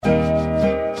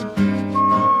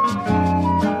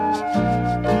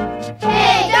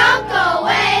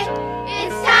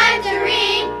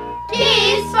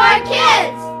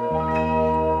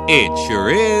It sure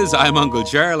is. I'm Uncle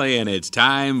Charlie, and it's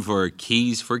time for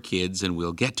Keys for Kids, and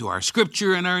we'll get to our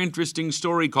scripture and our interesting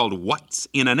story called What's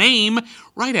in a Name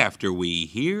right after we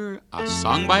hear a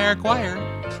song by our choir,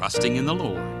 Trusting in the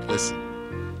Lord. Listen.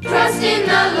 Trust in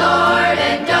the Lord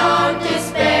and don't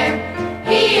despair.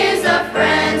 He is a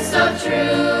friend so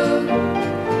true.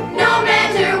 No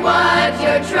matter what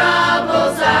your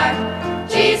troubles are,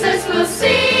 Jesus will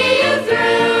see you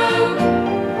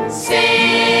through.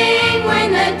 Sing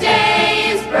when the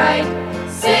day is bright.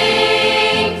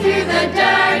 Sing through the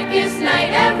darkest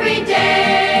night every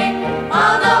day.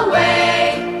 All the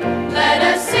way, let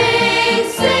us sing,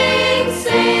 sing,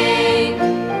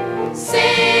 sing.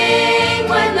 Sing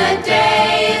when the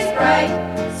day is bright.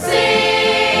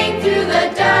 Sing through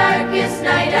the darkest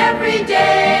night every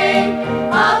day.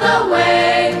 All the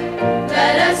way,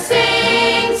 let us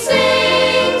sing,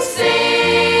 sing, sing.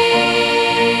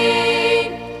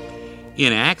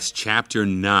 In Acts chapter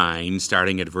 9,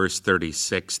 starting at verse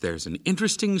 36, there's an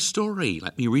interesting story.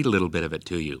 Let me read a little bit of it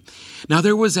to you. Now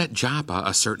there was at Joppa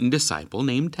a certain disciple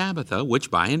named Tabitha, which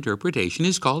by interpretation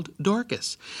is called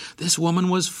Dorcas. This woman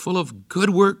was full of good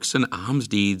works and alms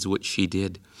deeds which she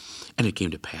did. And it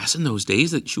came to pass in those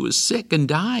days that she was sick and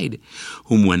died,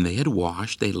 whom when they had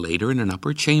washed, they laid her in an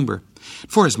upper chamber.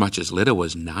 Forasmuch as Lydda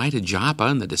was nigh to Joppa,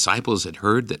 and the disciples had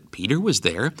heard that Peter was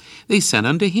there, they sent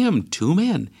unto him 2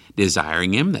 men,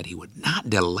 desiring him that he would not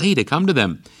delay to come to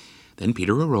them. Then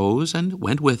Peter arose and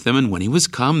went with them, and when he was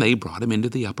come, they brought him into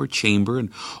the upper chamber,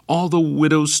 and all the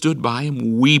widows stood by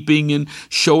him, weeping and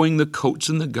showing the coats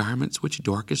and the garments which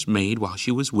Dorcas made while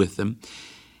she was with them.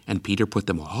 And Peter put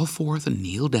them all forth and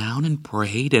kneeled down and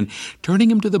prayed, and turning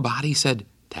him to the body said,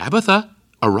 Tabitha,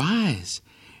 arise.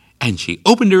 And she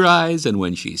opened her eyes, and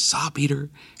when she saw Peter,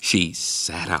 she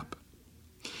sat up.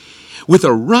 With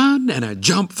a run and a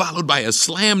jump followed by a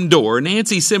slammed door,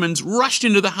 Nancy Simmons rushed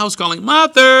into the house calling,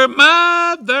 Mother,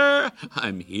 Mother!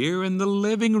 I'm here in the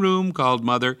living room, called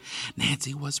Mother.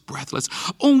 Nancy was breathless.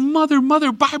 Oh, Mother,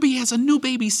 Mother, Barbie has a new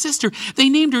baby sister. They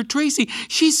named her Tracy.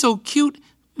 She's so cute.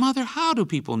 Mother, how do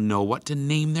people know what to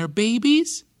name their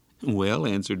babies? Well,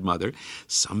 answered Mother,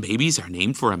 some babies are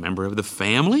named for a member of the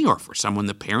family or for someone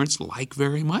the parents like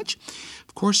very much.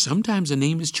 Of course, sometimes a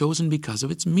name is chosen because of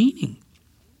its meaning.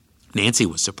 Nancy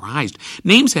was surprised.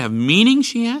 Names have meaning,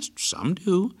 she asked. Some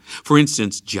do. For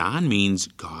instance, John means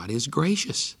God is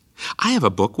gracious. I have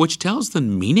a book which tells the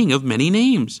meaning of many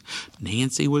names.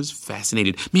 Nancy was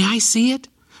fascinated. May I see it?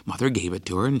 Mother gave it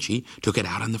to her, and she took it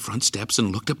out on the front steps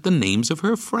and looked up the names of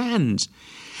her friends.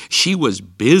 She was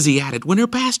busy at it when her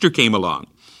pastor came along.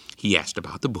 He asked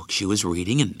about the book she was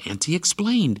reading, and Nancy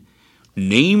explained.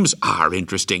 Names are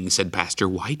interesting, said Pastor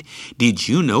White. Did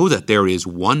you know that there is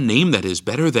one name that is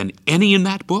better than any in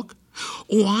that book?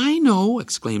 Oh, I know,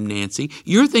 exclaimed Nancy.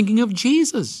 You're thinking of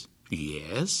Jesus.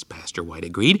 Yes, Pastor White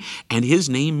agreed, and his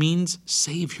name means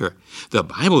Savior. The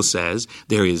Bible says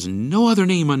there is no other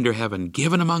name under heaven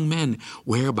given among men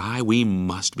whereby we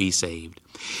must be saved.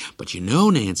 But you know,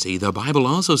 Nancy, the Bible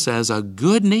also says a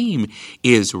good name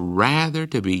is rather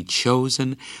to be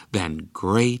chosen than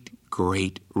great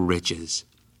riches.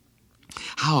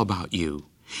 How about you?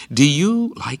 Do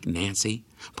you, like Nancy,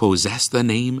 possess the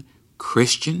name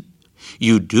Christian?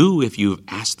 You do if you've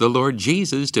asked the Lord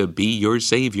Jesus to be your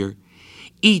Savior.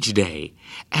 Each day,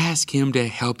 ask Him to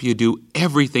help you do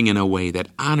everything in a way that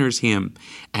honors Him,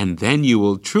 and then you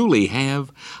will truly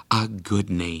have a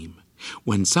good name.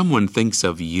 When someone thinks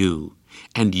of you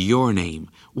and your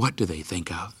name, what do they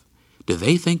think of? Do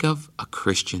they think of a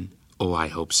Christian? Oh, I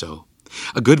hope so.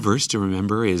 A good verse to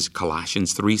remember is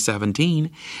Colossians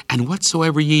 3:17, and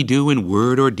whatsoever ye do in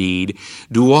word or deed,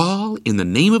 do all in the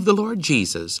name of the Lord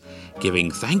Jesus,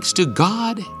 giving thanks to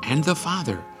God and the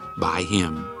Father by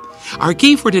Him. Our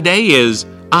key for today is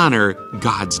honor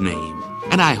God's name,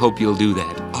 and I hope you'll do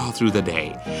that all through the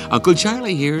day. Uncle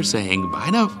Charlie here saying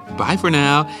bye for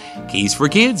now. Keys for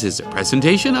Kids is a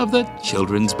presentation of the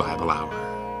Children's Bible Hour.